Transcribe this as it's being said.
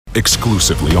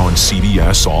Exclusively on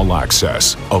CBS All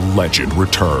Access, a legend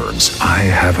returns. I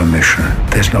have a mission.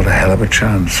 There's not a hell of a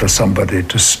chance for somebody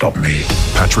to stop me.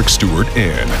 Patrick Stewart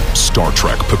in Star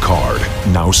Trek Picard,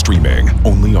 now streaming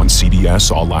only on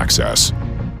CBS All Access.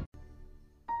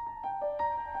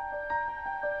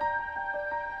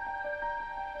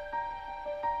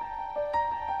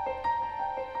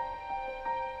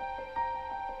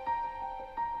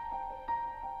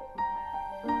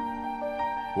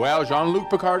 Well, Jean-Luc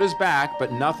Picard is back,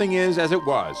 but nothing is as it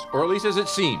was, or at least as it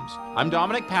seems. I'm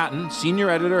Dominic Patten, senior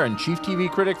editor and chief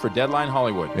TV critic for Deadline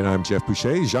Hollywood. And I'm Geoff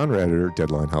Boucher, genre editor,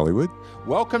 Deadline Hollywood.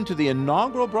 Welcome to the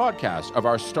inaugural broadcast of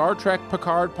our Star Trek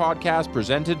Picard podcast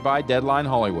presented by Deadline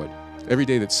Hollywood. Every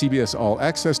day that CBS All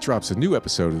Access drops a new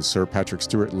episode of the Sir Patrick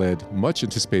Stewart-led,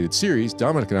 much-anticipated series,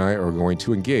 Dominic and I are going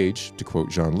to engage, to quote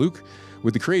Jean-Luc,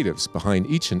 with the creatives behind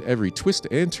each and every twist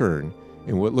and turn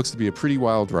in what looks to be a pretty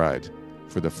wild ride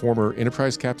for the former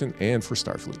Enterprise captain and for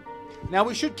Starfleet. Now,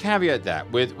 we should caveat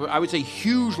that with, I would say,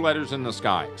 huge letters in the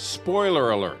sky.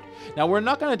 Spoiler alert. Now, we're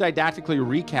not going to didactically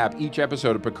recap each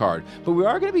episode of Picard, but we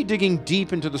are going to be digging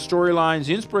deep into the storylines,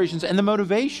 the inspirations, and the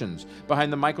motivations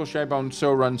behind the Michael Chabon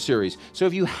so-run series. So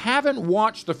if you haven't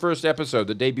watched the first episode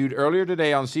that debuted earlier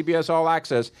today on CBS All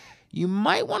Access, you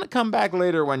might want to come back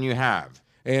later when you have.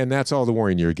 And that's all the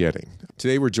warning you're getting.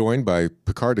 Today we're joined by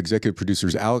Picard executive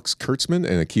producers Alex Kurtzman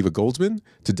and Akiva Goldsman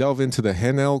to delve into the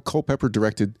Hanel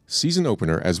Culpepper-directed season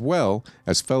opener, as well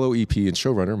as fellow EP and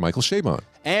showrunner Michael Chabon.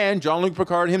 And Jean-Luc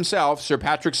Picard himself, Sir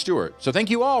Patrick Stewart. So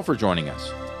thank you all for joining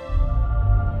us.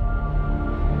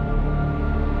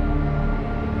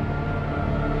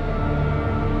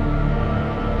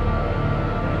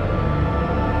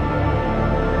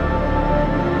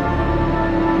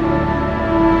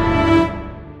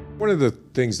 One of the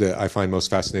things that I find most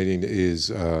fascinating is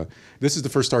this is the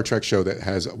first Star Trek show that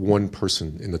has one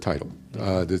person in the title.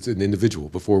 That's an individual.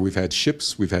 Before, we've had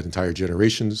ships, we've had entire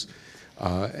generations,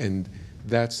 and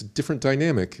that's a different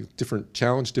dynamic, different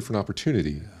challenge, different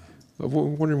opportunity. I'm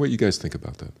wondering what you guys think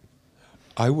about that.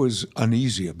 I was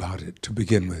uneasy about it to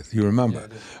begin with, you remember.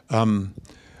 I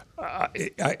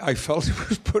felt it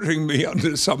was putting me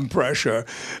under some pressure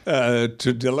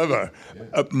to deliver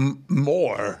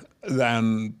more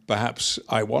than perhaps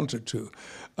I wanted to.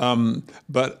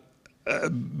 But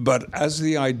as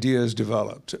the ideas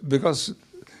developed, because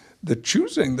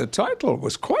choosing the title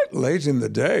was quite late in the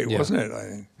day, wasn't it, I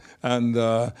think? And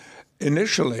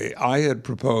initially, I had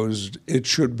proposed it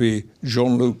should be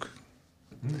Jean-Luc.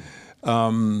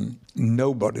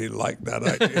 Nobody liked that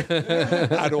idea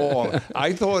at all.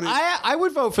 I thought I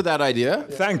would vote for that idea.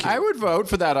 Thank you. I would vote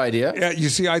for that idea. Yeah, you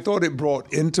see, I thought it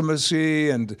brought intimacy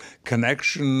and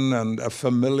connection and a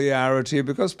familiarity,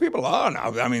 because people are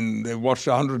now. I mean, they watched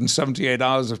 178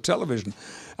 hours of television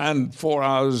and 8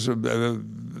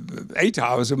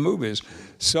 hours of movies.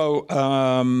 So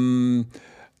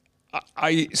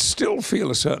I still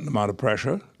feel a certain amount of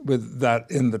pressure with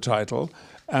that in the title.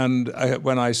 And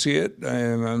when I see it,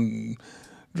 I'm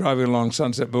driving along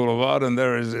Sunset Boulevard, and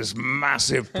there is this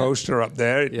massive poster up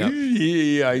there.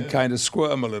 I kind of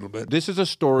squirm a little bit. This is a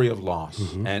story of loss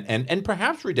and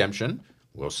perhaps redemption.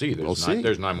 We'll see.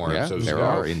 There's 9 more episodes to go. There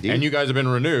are, indeed. And you guys have been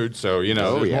renewed, so,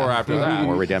 there's more after that.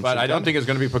 More redemption. But I don't think it's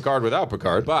going to be Picard without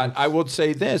Picard. But I will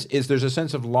say this, is there's a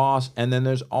sense of loss, and then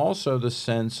there's also the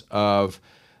sense of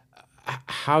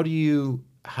how do you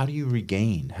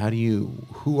regain?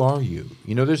 Who are you?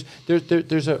 There's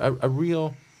a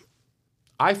real,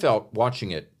 I felt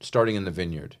watching it starting in the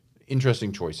vineyard,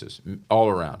 interesting choices all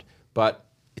around, but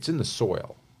it's in the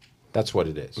soil. That's what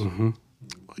it is. Mm-hmm.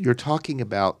 You're talking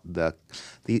about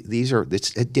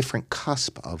it's a different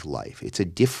cusp of life. It's a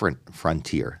different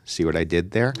frontier. See what I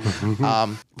did there?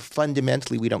 Mm-hmm.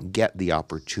 Fundamentally, we don't get the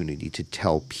opportunity to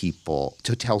tell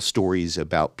stories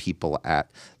about people at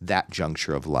that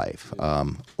juncture of life.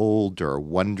 Older,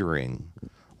 wondering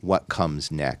what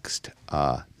comes next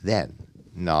then,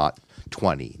 not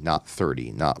 20, not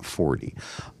 30, not 40.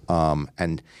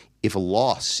 And if a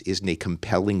loss isn't a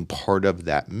compelling part of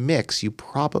that mix, you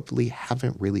probably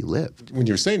haven't really lived. When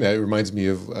you're saying that, it reminds me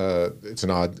of, it's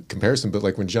an odd comparison, but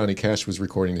like when Johnny Cash was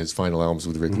recording his final albums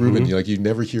with Rick Rubin, you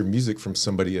never hear music from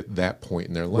somebody at that point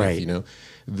in their life,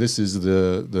 This is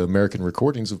the American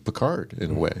recordings of Picard,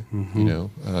 in a way,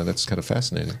 that's kind of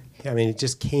fascinating. I mean, it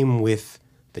just came with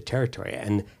the territory,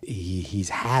 and he's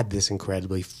had this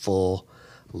incredibly full,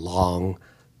 long,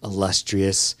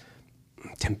 illustrious,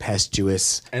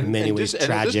 tempestuous, in many ways tragic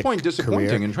and at this point disappointing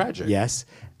career. And tragic. Yes,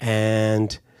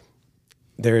 and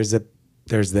there's the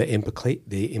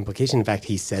implication. In fact,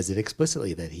 he says it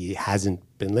explicitly that he hasn't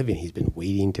been living; he's been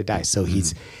waiting to die. So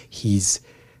he's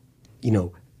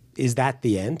is that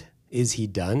the end? Is he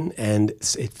done? And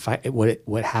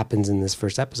what happens in this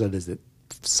first episode is that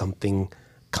someone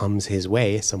comes his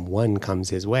way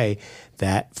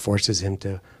that forces him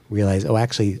to realize, oh,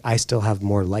 actually, I still have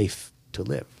more life to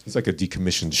live. It's like a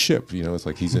decommissioned ship, it's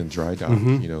like he's in dry dock,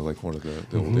 like one of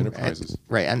the old Enterprises.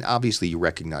 Right, and obviously you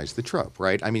recognize the trope,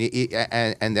 right? I mean,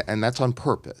 and that's on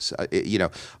purpose. Every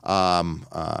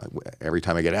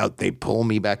time I get out, they pull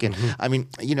me back in. I mean,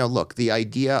 look, the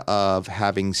idea of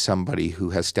having somebody who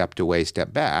has stepped away,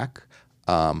 step back,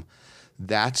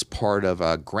 that's part of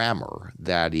a grammar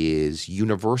that is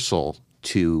universal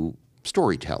to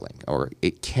storytelling, or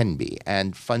it can be,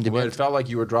 and fundamentally. Well, it felt like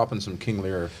you were dropping some King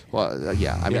Lear. Well,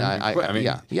 yeah. I mean,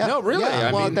 yeah. No, really.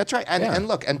 Yeah, well, that's right. And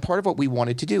look, and part of what we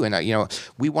wanted to do, and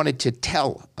we wanted to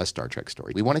tell a Star Trek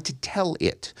story. We wanted to tell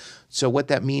it. So what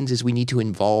that means is we need to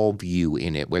involve you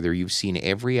in it, whether you've seen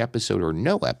every episode or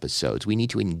no episodes. We need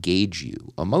to engage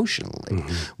you emotionally.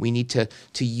 We need to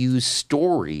use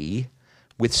story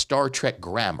with Star Trek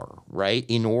grammar, right,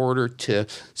 in order to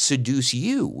seduce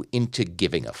you into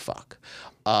giving a fuck.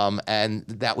 And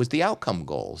that was the outcome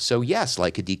goal. So yes,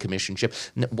 like a decommissioned ship.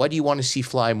 What do you want to see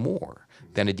fly more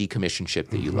than a decommissioned ship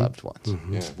that you loved once?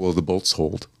 Yeah. Well, the bolts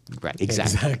hold. Right,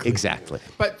 exactly.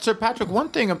 But Sir Patrick, one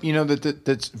thing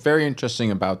that's very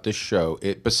interesting about this show,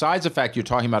 besides the fact you're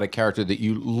talking about a character that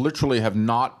you literally have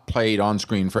not played on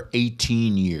screen for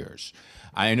 18 years.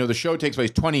 I know the show takes place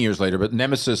 20 years later, but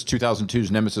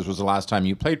 2002's Nemesis was the last time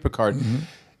you played Picard.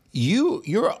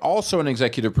 You're also an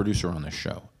executive producer on this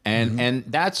show. And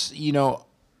that's,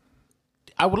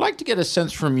 I would like to get a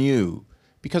sense from you,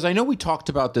 because I know we talked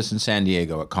about this in San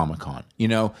Diego at Comic-Con.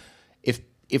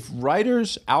 If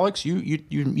writers, Alex,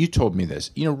 you told me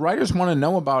this, writers want to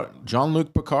know about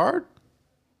Jean-Luc Picard,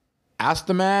 ask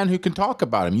the man who can talk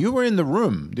about him. You were in the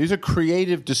room. These are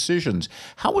creative decisions.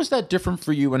 How was that different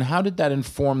for you, and how did that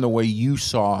inform the way you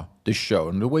saw the show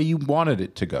and the way you wanted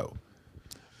it to go?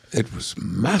 It was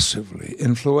massively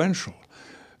influential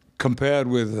compared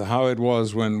with how it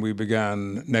was when we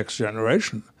began Next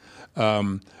Generation.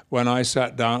 When I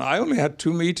sat down, I only had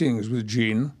 2 meetings with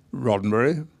Gene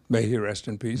Roddenberry, may he rest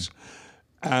in peace.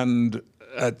 And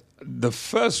at the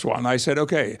first one, I said,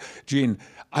 okay, Gene,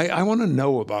 I want to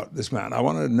know about this man. I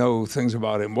want to know things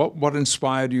about him. What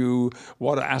inspired you?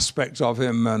 What aspects of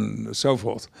him, and so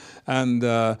forth. And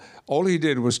all he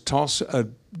did was toss a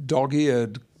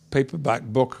dog-eared paperback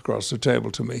book across the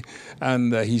table to me,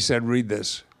 and he said, "Read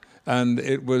this." And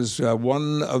it was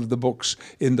one of the books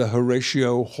in the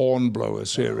Horatio Hornblower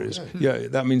series. Yeah,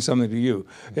 that means something to you.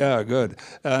 Yeah, good.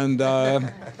 And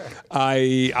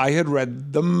I had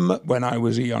read them when I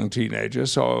was a young teenager,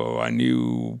 so I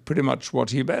knew pretty much what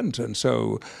he meant. And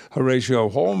so Horatio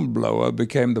Hornblower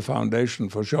became the foundation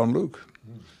for Jean-Luc.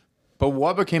 But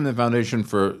what became the foundation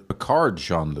for Picard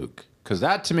Jean-Luc? Because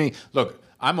that, to me, look,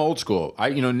 I'm old school.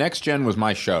 Next Gen was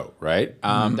my show, right?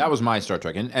 That was my Star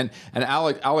Trek, and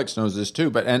Alex knows this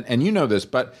too. But and you know this,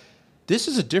 but this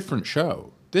is a different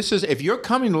show. This is, if you're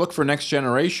coming to look for Next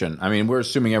Generation. I mean, we're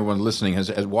assuming everyone listening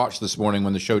has watched this morning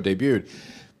when the show debuted.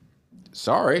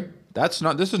 Sorry, this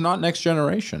is not Next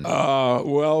Generation.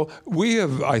 Well, we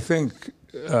have, I think,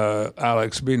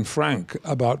 Alex, been frank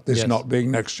about this not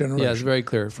being Next Generation. Yeah, it's very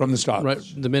clear from the start. Right,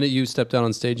 the minute you stepped out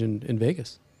on stage in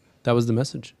Vegas, that was the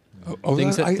message.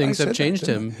 Things have changed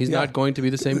him. He's not going to be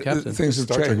the same captain. Things have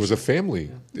Star changed. Trek was a family.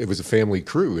 It was a family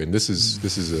crew, and this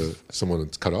is someone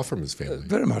that's cut off from his family.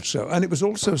 Very much so. And it was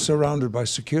also surrounded by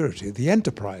security. The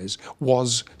Enterprise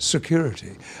was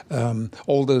security.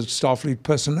 All the Starfleet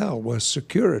personnel were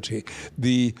security.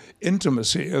 The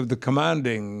intimacy of the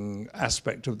commanding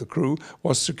aspect of the crew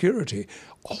was security.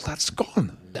 All that's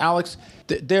gone. Alex,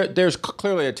 there's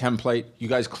clearly a template. You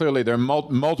guys clearly, there are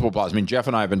multiple plots. I mean, Geoff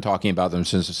and I have been talking about them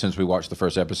since we watched the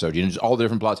first episode. Just all the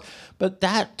different plots. But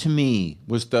that, to me,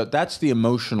 that's the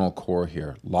emotional core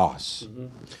here. Loss. Mm-hmm.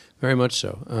 Very much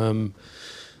so.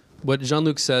 What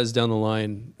Jean-Luc says down the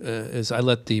line is, "I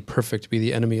let the perfect be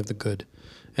the enemy of the good,"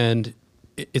 and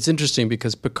it's interesting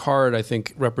because Picard, I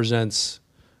think, represents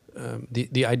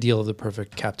the ideal of the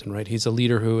perfect captain. Right? He's a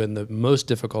leader who, in the most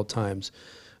difficult times,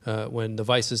 when the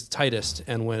vice is tightest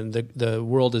and when the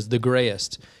world is the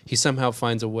grayest, he somehow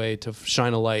finds a way to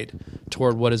shine a light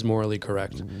toward what is morally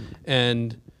correct. Mm-hmm.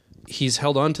 And he's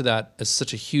held on to that as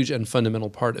such a huge and fundamental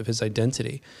part of his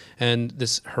identity. And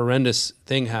this horrendous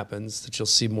thing happens that you'll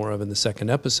see more of in the second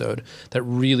episode that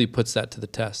really puts that to the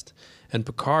test. And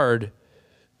Picard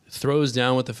throws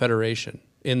down with the Federation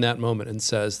in that moment and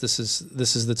says, this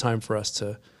is the time for us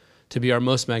to be our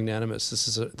most magnanimous.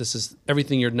 This is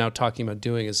everything you're now talking about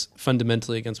doing is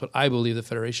fundamentally against what I believe the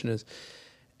Federation is.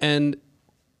 And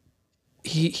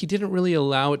he didn't really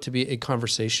allow it to be a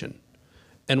conversation.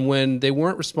 And when they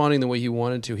weren't responding the way he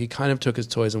wanted to, he kind of took his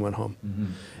toys and went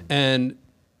home. And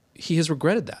he has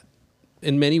regretted that.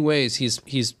 In many ways,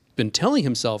 he's been telling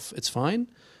himself it's fine,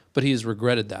 but he has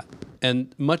regretted that.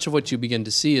 And much of what you begin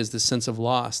to see is this sense of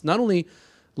loss. Not only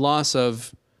loss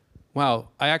of, wow,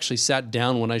 I actually sat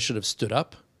down when I should have stood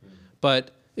up,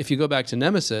 but if you go back to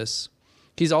Nemesis,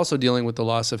 he's also dealing with the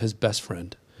loss of his best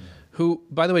friend, who,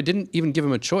 by the way, didn't even give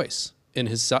him a choice in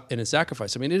his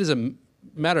sacrifice. I mean, it is a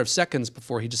matter of seconds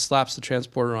before he just slaps the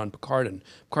transporter on Picard, and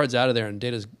Picard's out of there, and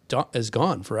Data is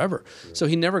gone forever. Right. So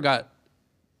he never got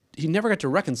to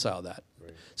reconcile that.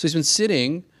 Right. So he's been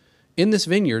sitting in this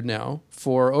vineyard now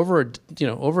for over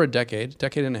a decade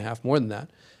and a half, more than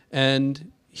that,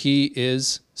 and he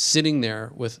is sitting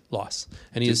there with loss,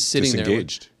 and he is sitting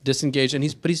disengaged, and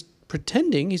he's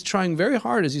pretending, he's trying very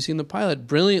hard, as you see in the pilot,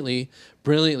 brilliantly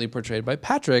portrayed by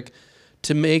Patrick,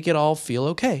 to make it all feel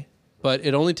okay. But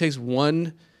it only takes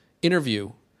one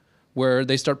interview where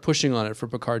they start pushing on it for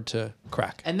Picard to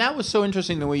crack. And that was so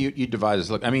interesting the way you divide this.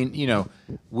 Look, I mean,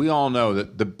 we all know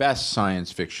that the best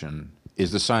science fiction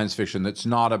is the science fiction that's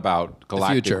not about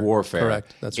galactic warfare.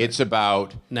 Correct. That's right. It's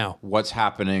about now what's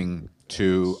happening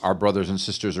to our brothers and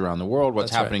sisters around the world,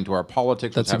 what's happening to our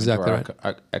politics, what's happening to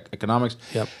our economics.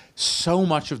 Yep. So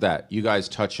much of that you guys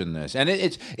touch in this. And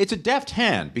it's a deft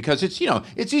hand because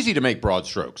it's easy to make broad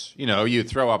strokes. You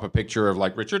throw up a picture of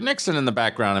like Richard Nixon in the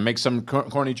background and make some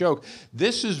corny joke.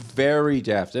 This is very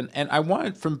deft. And I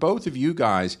want from both of you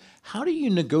guys, how do you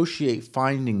negotiate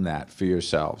finding that for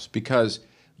yourselves? Because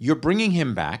you're bringing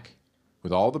him back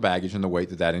with all the baggage and the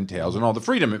weight that entails and all the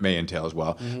freedom it may entail as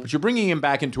well. Mm-hmm. But you're bringing him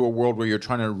back into a world where you're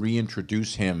trying to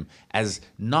reintroduce him as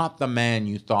not the man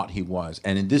you thought he was.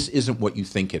 And this isn't what you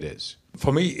think it is.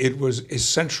 For me, it was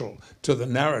essential to the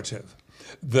narrative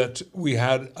that we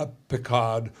had a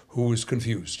Picard who was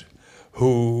confused,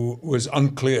 who was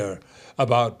unclear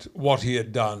about what he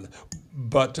had done,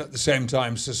 but at the same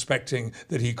time suspecting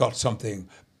that he got something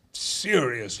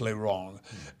seriously wrong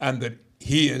and that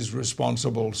he is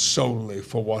responsible solely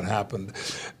for what happened.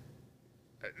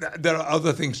 There are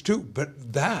other things too,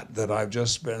 but that I've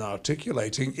just been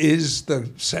articulating is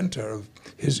the center of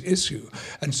his issue.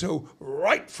 And so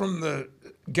right from the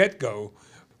get-go,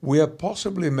 we are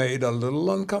possibly made a little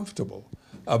uncomfortable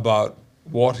about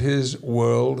what his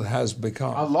world has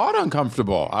become. A lot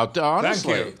uncomfortable,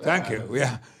 honestly. Thank you.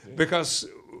 Yeah, because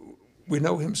we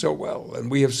know him so well, and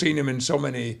we have seen him in so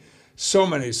many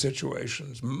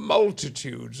situations,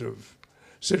 multitudes of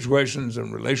situations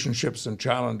and relationships and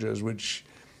challenges which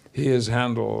he has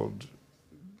handled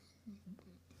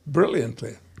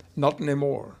brilliantly. Not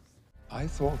anymore. I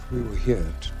thought we were here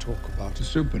to talk about a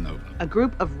supernova. A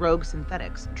group of rogue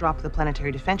synthetics dropped the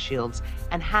planetary defense shields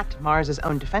and hacked Mars'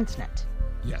 own defense net.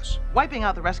 Yes. Wiping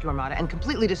out the rescue armada and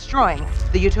completely destroying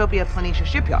the Utopia Planitia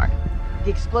shipyard. The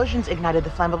explosions ignited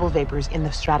the flammable vapors in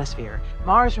the stratosphere.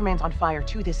 Mars remains on fire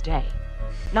to this day.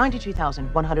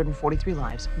 92,143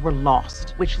 lives were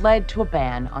lost, which led to a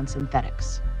ban on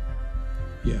synthetics.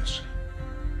 Yes.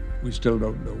 We still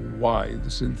don't know why the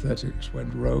synthetics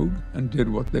went rogue and did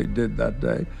what they did that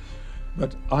day.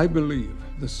 But I believe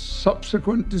the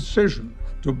subsequent decision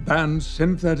to ban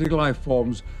synthetic life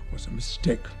forms was a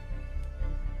mistake.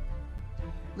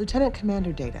 Lieutenant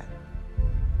Commander Data,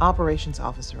 operations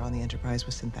officer on the Enterprise,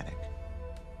 was synthetic.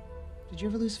 Did you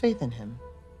ever lose faith in him?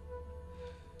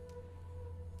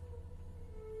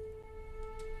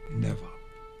 Never.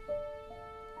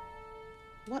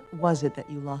 What was it that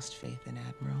you lost faith in,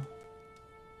 Admiral?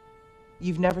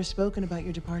 You've never spoken about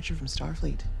your departure from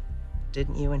Starfleet.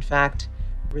 Didn't you, in fact,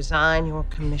 resign your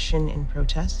commission in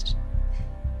protest?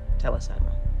 Tell us,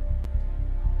 Admiral.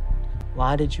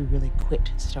 Why did you really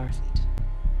quit Starfleet?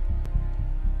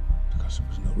 Because it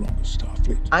was no longer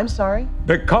Starfleet. I'm sorry?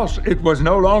 Because it was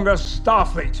no longer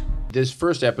Starfleet. This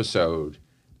first episode,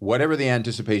 whatever the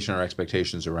anticipation or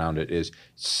expectations around it is,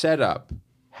 set up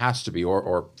has to be,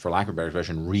 or for lack of a better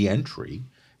expression, re-entry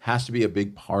has to be a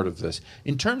big part of this.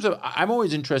 In terms of, I'm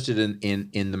always interested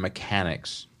in the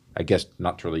mechanics. I guess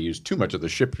not to really use too much of the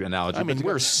ship analogy. I mean,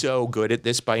 we're so good at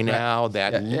this by now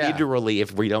that literally,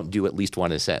 if we don't do at least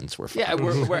one a sentence, we're fine. Yeah,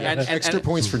 we're and extra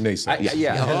points for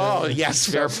naysayers. Oh, yes,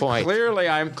 fair point.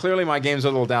 Clearly, my game's a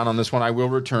little down on this one. I will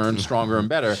return stronger and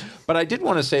better. But I did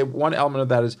want to say one element of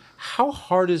that is how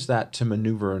hard is that to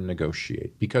maneuver and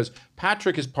negotiate? Because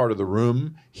Patrick is part of the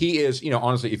room. He is,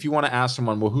 honestly, if you want to ask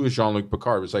someone, well, who is Jean-Luc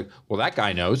Picard? It's like, well, that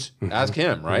guy knows. Ask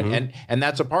him, right? And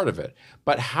that's a part of it.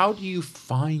 But how do you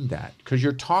find that? Because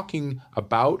you're talking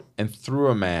about and through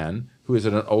a man who is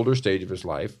at an older stage of his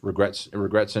life, regrets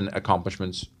and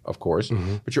accomplishments, of course,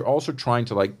 but you're also trying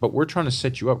to but we're trying to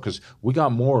set you up because we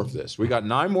got more of this. We got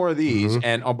 9 more of these,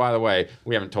 and oh, by the way,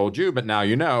 we haven't told you, but now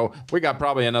you know, we got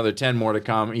probably another 10 more to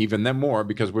come, even then more,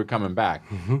 because we're coming back.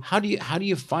 How do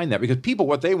you find that? Because people,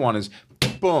 what they want is,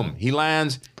 boom, he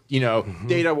lands,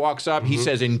 Data walks up, he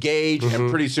says engage, and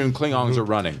pretty soon Klingons are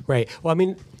running. Right. Well, I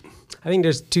mean, I think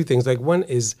there's 2 things. Like, one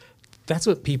is that's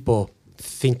what people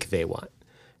think they want.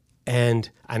 And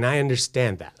I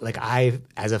understand that. Like,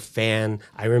 as a fan,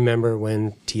 I remember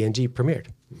when TNG premiered.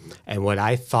 And what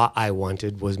I thought I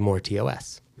wanted was more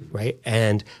TOS, right?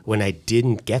 And when I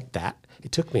didn't get that,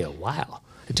 it took me a while.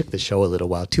 It took the show a little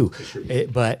while too.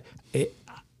 But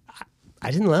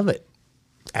I didn't love it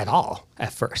at all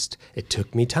at first. It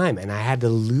took me time. And I had to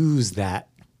lose that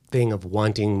thing of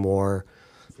wanting more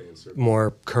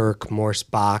Kirk, more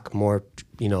Spock, more,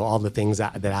 all the things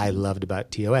that I loved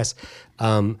about TOS.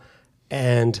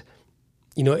 And,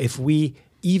 if we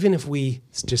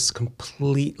just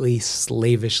completely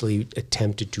slavishly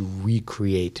attempted to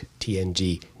recreate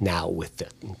TNG now with the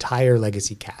entire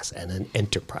legacy cast and an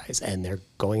Enterprise, and they're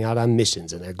going out on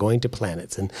missions and they're going to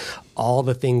planets and all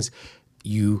the things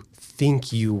you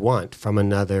think you want from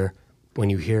another, when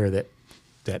you hear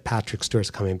that Patrick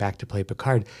Stewart's coming back to play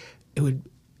Picard,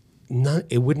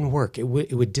 it wouldn't work. It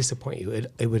would disappoint you.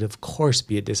 It would, of course,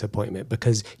 be a disappointment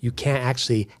because you can't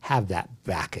actually have that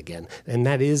back again. And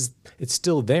it's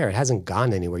still there. It hasn't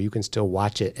gone anywhere. You can still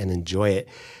watch it and enjoy it.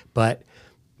 But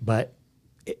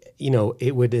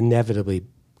it would inevitably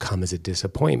come as a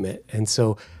disappointment. And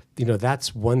so,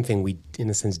 that's one thing we, in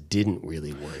a sense, didn't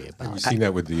really worry about. You've seen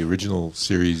that with the original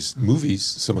series movies,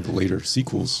 some of the later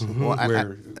sequels. Well,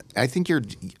 I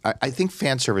think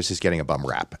fan service is getting a bum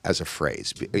rap as a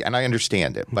phrase, and I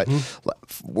understand it. But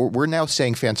we're now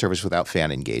saying fan service without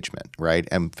fan engagement, right?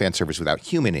 And fan service without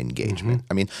human engagement.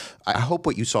 I mean, I hope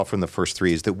what you saw from the first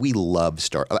 3 is that we love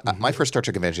my first Star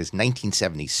Trek convention is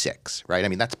 1976, right? I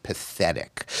mean, that's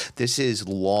pathetic. This is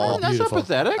long. Oh, that's not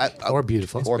pathetic. Or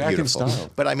beautiful. Or back beautiful. In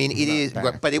style. But I mean, it is.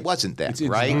 But it wasn't then,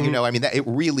 right? It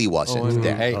really wasn't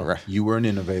then. Hey, you were an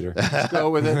innovator. Let's go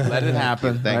with it. Let it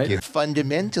happen. Thank you.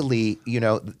 Fundamentally,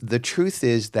 the truth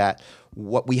is that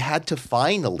what we had to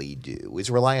finally do is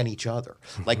rely on each other,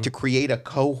 like to create a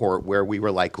cohort where we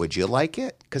were like, would you like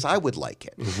it? Because I would like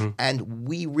it. And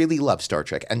we really love Star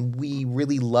Trek, and we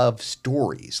really love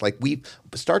stories. Like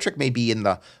Star Trek may be in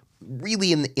the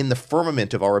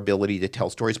firmament of our ability to tell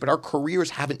stories, but our careers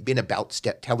haven't been about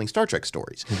telling Star Trek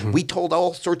stories. We told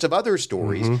all sorts of other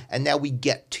stories, and now we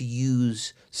get to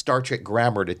use Star Trek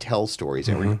grammar to tell stories,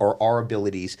 or our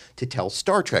abilities to tell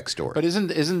Star Trek stories. But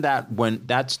isn't that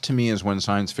that's to me is when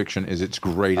science fiction is its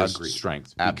greatest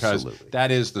strength? Because that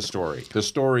is the story. The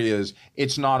story is,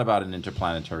 it's not about an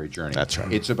interplanetary journey. That's right.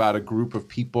 It's about a group of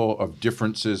people of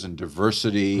differences and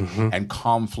diversity and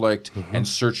conflict and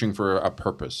searching for a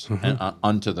purpose and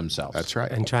unto themselves. That's right.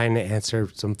 And trying to answer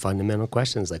some fundamental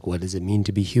questions like, what does it mean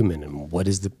to be human, and what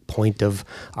is the point of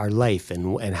our life,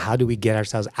 and how do we get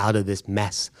ourselves out of this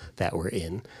mess that we're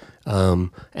in?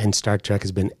 And Star Trek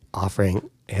has been offering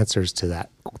answers to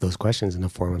those questions in the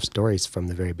form of stories from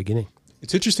the very beginning.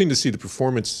 It's interesting to see the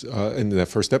performance in that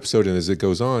first episode, and as it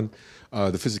goes on,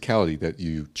 the physicality that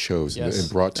you chose and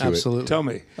brought to absolutely. it. Tell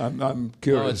me, I'm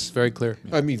curious. No, it's very clear.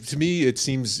 I mean, to me, it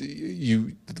seems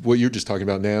what you're just talking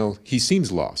about now, he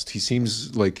seems lost. He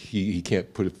seems like he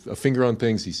can't put a finger on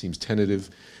things. He seems tentative.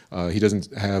 He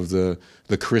doesn't have the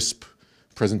crisp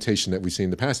presentation that we've seen in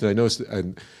the past. And I noticed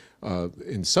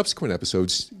in subsequent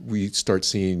episodes, we start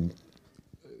seeing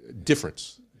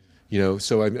difference.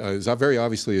 So it's not very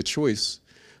obviously a choice.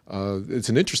 It's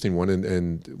an interesting one,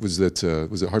 and was it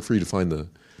hard for you to find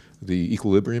the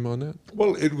equilibrium on that?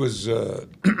 Well, it was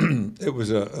it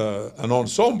was an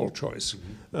ensemble choice.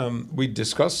 We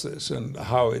discussed this and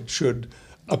how it should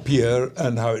appear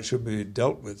and how it should be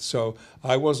dealt with. So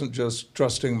I wasn't just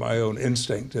trusting my own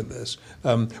instinct in this.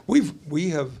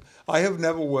 I have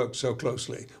never worked so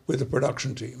closely with a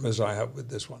production team as I have with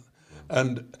this one,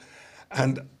 and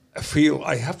I feel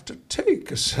I have to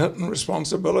take a certain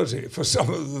responsibility for some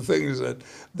of the things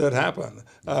that happen.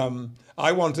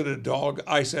 I wanted a dog.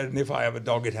 I said, and if I have a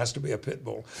dog, it has to be a pit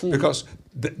bull, because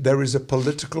there is a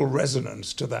political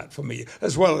resonance to that for me,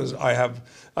 as well as I've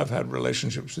had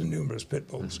relationships with numerous pit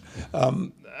bulls.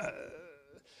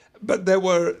 But there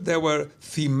were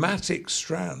thematic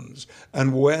strands,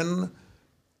 and when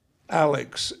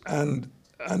Alex and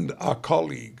our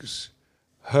colleagues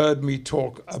heard me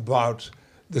talk about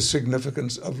the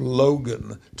significance of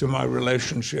Logan to my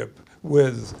relationship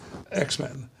with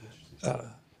X-Men,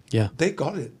 Yeah. They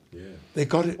got it. Yeah. They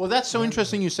got it. Well, that's so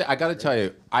interesting you say. I got to tell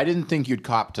you, I didn't think you'd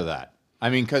cop to that. I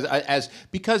mean,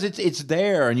 because it's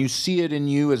there and you see it in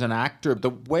you as an actor. The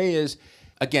way is,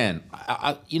 again,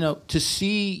 to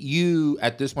see you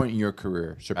at this point in your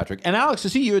career, Sir Patrick, and Alex, to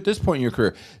see you at this point in your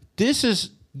career,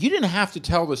 you didn't have to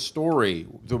tell the story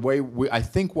the way I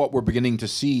think what we're beginning to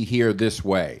see here this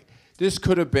way. This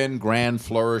could have been grand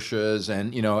flourishes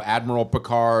and, Admiral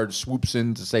Picard swoops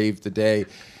in to save the day.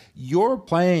 You're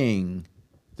playing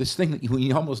this thing that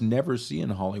you almost never see in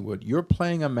Hollywood. You're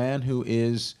playing a man who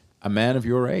is a man of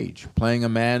your age, playing a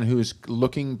man who's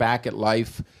looking back at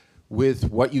life with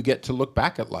what you get to look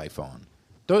back at life on.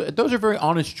 Those are very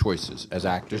honest choices as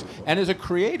actors, and as a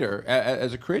creator,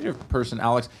 as a creative person,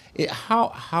 Alex.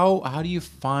 How do you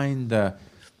find the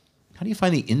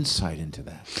insight into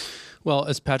that? Well,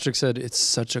 as Patrick said, it's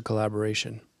such a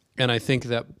collaboration, and I think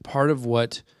that part of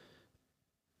what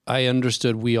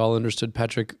we all understood,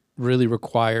 Patrick really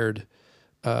required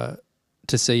to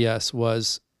say yes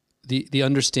was the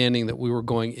understanding that we were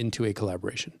going into a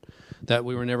collaboration. That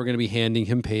we were never going to be handing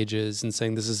him pages and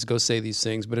saying, go say these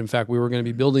things. But in fact, we were going to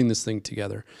be building this thing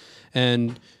together.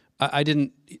 And I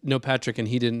didn't know Patrick and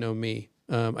he didn't know me.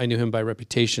 I knew him by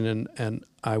reputation and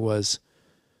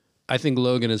I think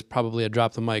Logan is probably a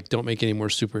drop the mic, don't make any more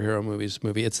superhero movie.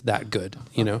 It's that good,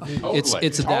 Totally.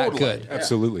 It's that good.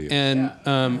 Absolutely. And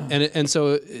and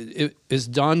so it is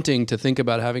daunting to think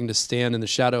about having to stand in the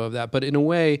shadow of that. But in a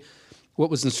way, what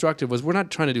was instructive was we're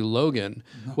not trying to do Logan.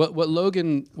 No. What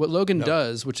Logan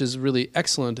does, which is really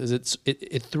excellent, is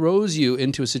it throws you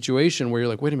into a situation where you're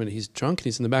like, wait a minute, he's drunk and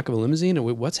he's in the back of a limousine,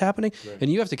 and what's happening? Right.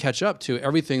 And you have to catch up to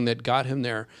everything that got him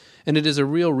there. And it is a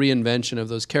real reinvention of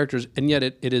those characters, and yet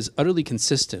it is utterly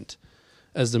consistent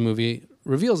as the movie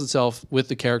reveals itself with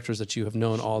the characters that you have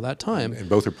known all that time. And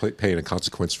both are paying a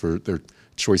consequence for their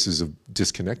choices of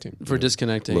disconnecting.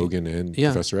 Disconnecting. Logan and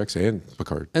Professor X and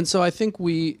Picard. And so I think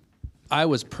I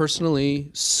was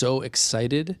personally so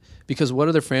excited because what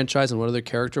other franchise and what other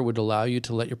character would allow you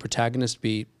to let your protagonist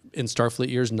be in Starfleet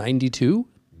years 92?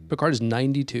 Picard is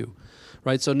 92,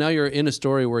 right? So now you're in a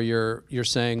story where you're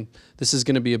saying this is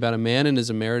going to be about a man in his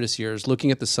emeritus years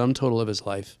looking at the sum total of his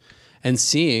life and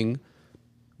seeing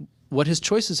what his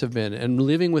choices have been and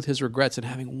living with his regrets and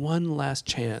having one last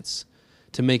chance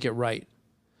to make it right.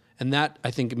 And that, I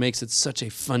think, makes it such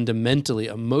a fundamentally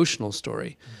emotional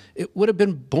story. It would have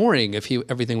been boring if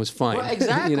everything was fine. Well,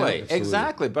 exactly,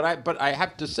 exactly. But I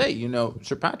have to say,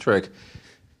 Sir Patrick,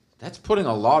 that's putting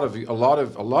a lot of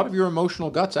your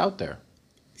emotional guts out there.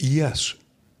 Yes,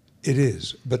 it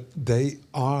is. But they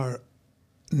are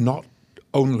not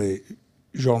only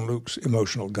Jean-Luc's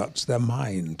emotional guts; they're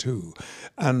mine too.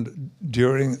 And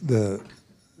during the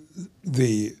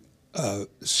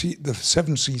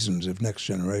 7 seasons of Next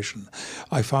Generation,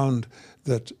 I found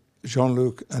that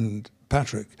Jean-Luc and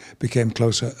Patrick became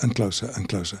closer and closer and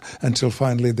closer until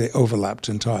finally they overlapped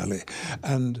entirely.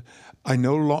 And I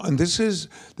no longer, and this is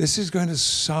going to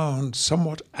sound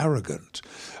somewhat arrogant,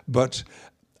 but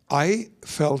I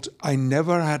felt I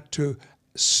never had to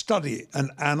study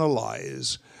and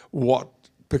analyze what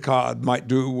Picard might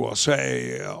do or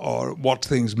say or what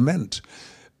things meant,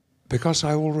 because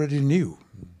I already knew.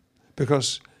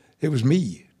 Because it was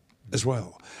me as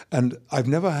well. And I've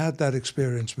never had that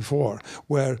experience before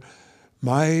where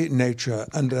my nature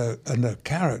and a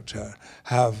character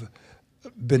have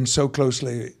been so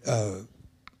closely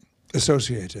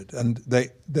associated, and they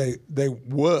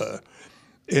were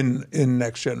in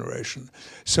Next Generation.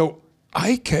 So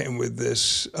I came with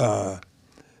this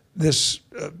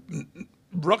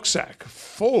rucksack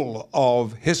full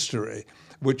of history,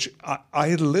 which I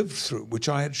had lived through, which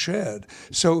I had shared.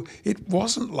 So it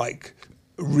wasn't like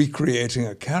recreating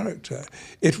a character.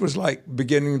 It was like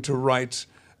beginning to write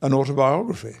an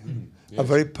autobiography, a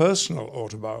very personal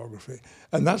autobiography.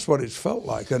 And that's what it felt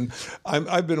like. And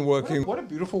I've been working... What a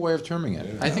beautiful way of terming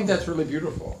it. I think that's really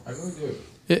beautiful. I really do.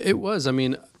 It was. I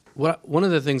mean, one of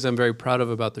the things I'm very proud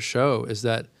of about the show is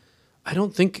that I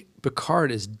don't think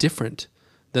Picard is different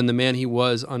than the man he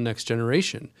was on Next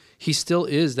Generation. He still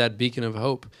is that beacon of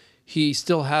hope. He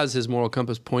still has his moral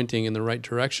compass pointing in the right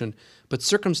direction, but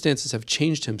circumstances have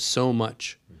changed him so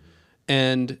much.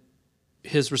 And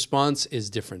his response is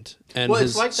different, and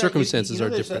his circumstances are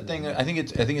different. That thing, I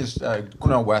think it's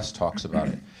Cornel West talks about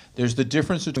it. There's the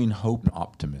difference between hope and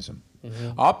optimism.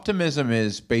 Mm-hmm. Optimism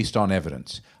is based on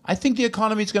evidence. I think the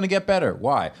economy is going to get better.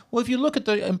 Why? Well, if you look at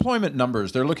the employment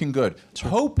numbers, they're looking good. Sure.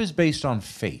 Hope is based on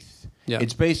faith. Yeah.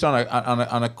 It's based on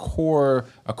a core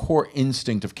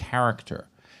instinct of character.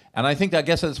 And I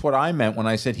guess that's what I meant when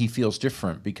I said he feels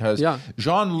different, because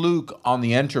Jean-Luc on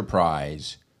the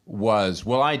Enterprise was,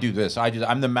 well, I do this,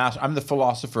 I'm the master, I'm the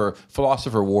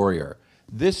philosopher warrior.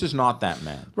 This is not that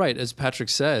man. Right, as Patrick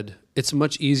said, it's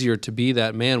much easier to be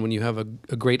that man when you have a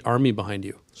great army behind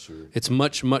you. Sure. It's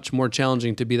much, much more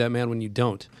challenging to be that man when you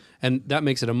don't. And that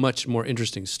makes it a much more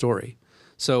interesting story.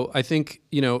 So I think,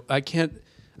 I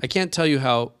can't tell you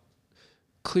how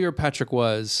clear Patrick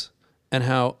was and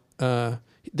how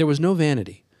there was no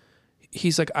vanity.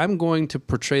 He's like, I'm going to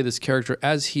portray this character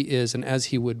as he is and as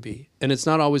he would be. And it's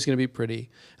not always going to be pretty.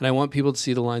 And I want people to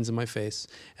see the lines in my face.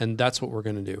 And that's what we're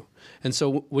going to do. And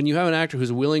so when you have an actor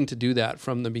who's willing to do that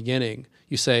from the beginning,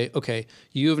 you say, okay,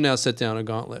 you have now set down a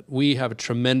gauntlet. We have a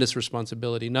tremendous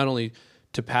responsibility, not only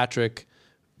to Patrick,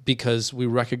 because we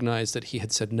recognize that he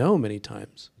had said no many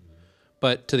times,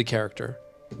 but to the character,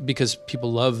 because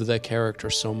people love the character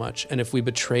so much. And if we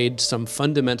betrayed some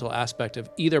fundamental aspect of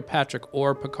either Patrick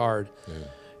or Picard,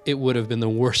 it would have been the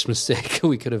worst mistake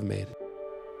we could have made.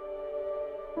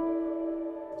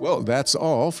 Well, that's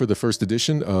all for the first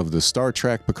edition of the Star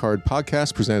Trek Picard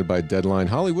podcast presented by Deadline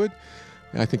Hollywood.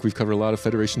 I think we've covered a lot of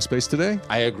Federation space today.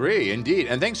 I agree, indeed.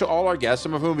 And thanks to all our guests,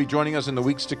 some of whom will be joining us in the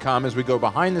weeks to come as we go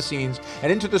behind the scenes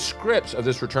and into the scripts of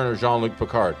this return of Jean-Luc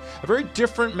Picard. A very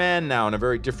different man now in a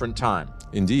very different time.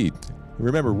 Indeed.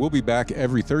 Remember, we'll be back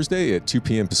every Thursday at 2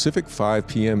 p.m. Pacific, 5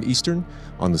 p.m. Eastern,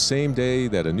 on the same day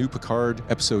that a new Picard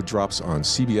episode drops on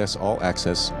CBS All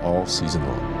Access all season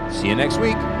long. See you next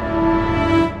week.